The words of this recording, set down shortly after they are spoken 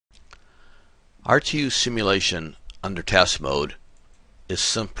RTU simulation under task mode is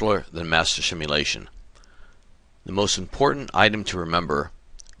simpler than master simulation. The most important item to remember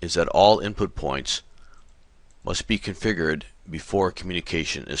is that all input points must be configured before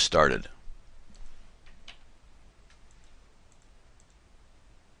communication is started.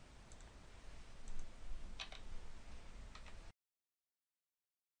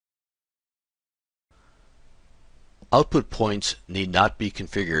 Output points need not be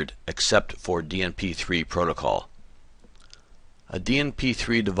configured except for DNP3 protocol. A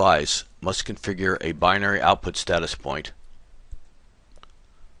DNP3 device must configure a binary output status point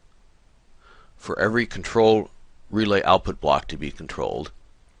for every control relay output block to be controlled,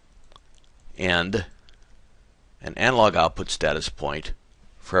 and an analog output status point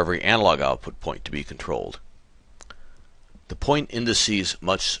for every analog output point to be controlled. The point indices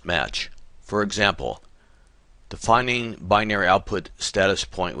must match. For example, defining binary output status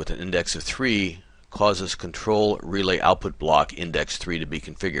point with an index of 3 causes control relay output block index 3 to be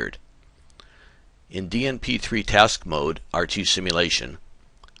configured. In DNP3 task mode RTU simulation,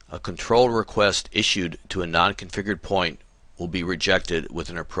 a control request issued to a non-configured point will be rejected with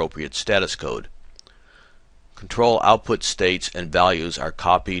an appropriate status code. Control output states and values are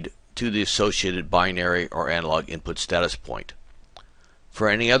copied to the associated binary or analog input status point. For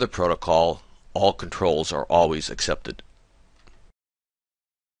any other protocol, all controls are always accepted.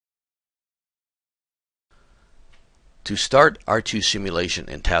 To start RTU simulation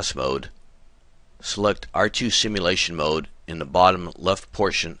in task mode, select RTU simulation mode in the bottom left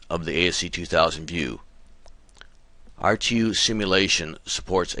portion of the ASE2000 view. RTU simulation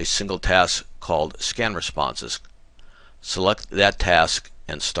supports a single task called scan responses. Select that task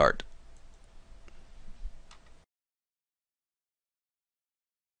and start.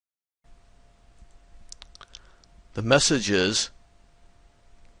 The messages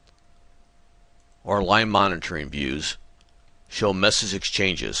or line monitoring views show message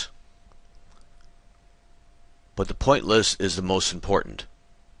exchanges, but the point list is the most important.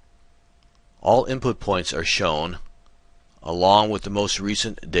 All input points are shown along with the most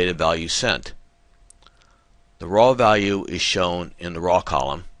recent data value sent. The raw value is shown in the raw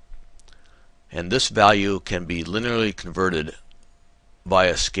column, and this value can be linearly converted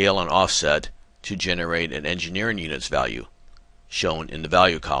via scale and offset to generate an engineering units value, shown in the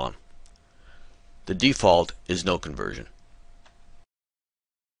value column. The default is no conversion.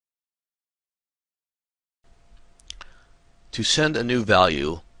 To send a new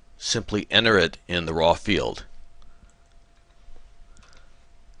value, simply enter it in the raw field.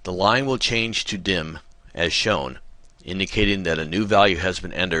 The line will change to dim as shown, indicating that a new value has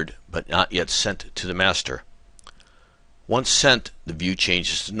been entered but not yet sent to the master. Once sent, the view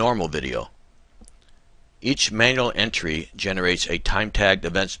changes to normal video. Each manual entry generates a time-tagged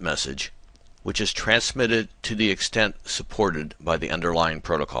events message, which is transmitted to the extent supported by the underlying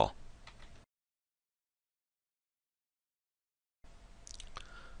protocol.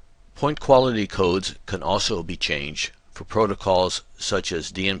 Point quality codes can also be changed for protocols such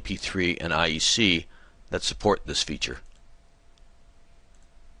as DNP3 and IEC that support this feature.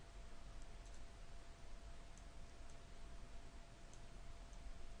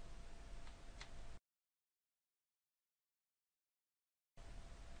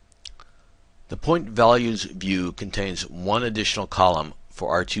 The point values view contains one additional column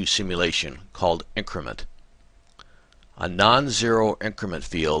for RTU simulation called increment. A non-zero increment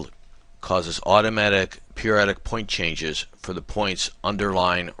field causes automatic periodic point changes for the point's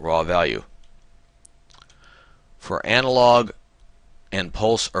underlying raw value. For analog and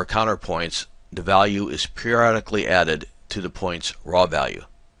pulse or counterpoints, the value is periodically added to the point's raw value.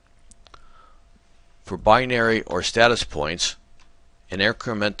 For binary or status points, an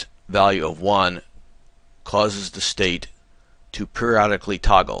increment value of 1 causes the state to periodically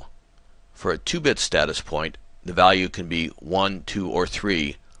toggle. For a 2-bit status point, the value can be 1, 2, or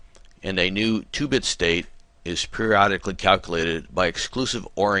 3, and a new 2-bit state is periodically calculated by exclusive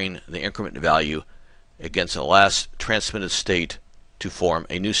ORing the increment value against the last transmitted state to form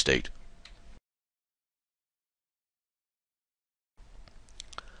a new state.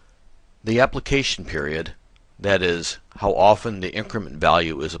 The application period, that is, how often the increment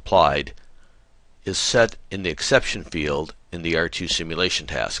value is applied, is set in the exception field in the RTU simulation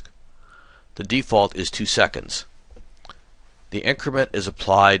task. The default is 2 seconds. The increment is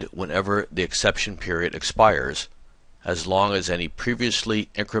applied whenever the exception period expires, as long as any previously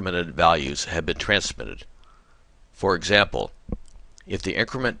incremented values have been transmitted. For example, if the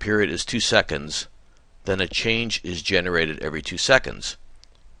increment period is 2 seconds, then a change is generated every 2 seconds.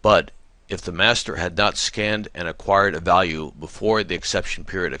 But if the master had not scanned and acquired a value before the exception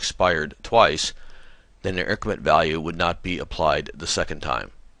period expired twice, then the increment value would not be applied the second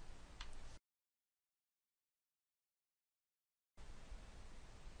time.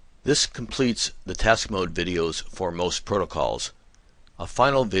 This completes the task mode videos for most protocols. A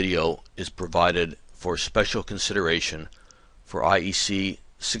final video is provided for special consideration for IEC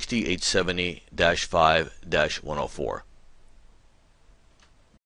 6870-5-104.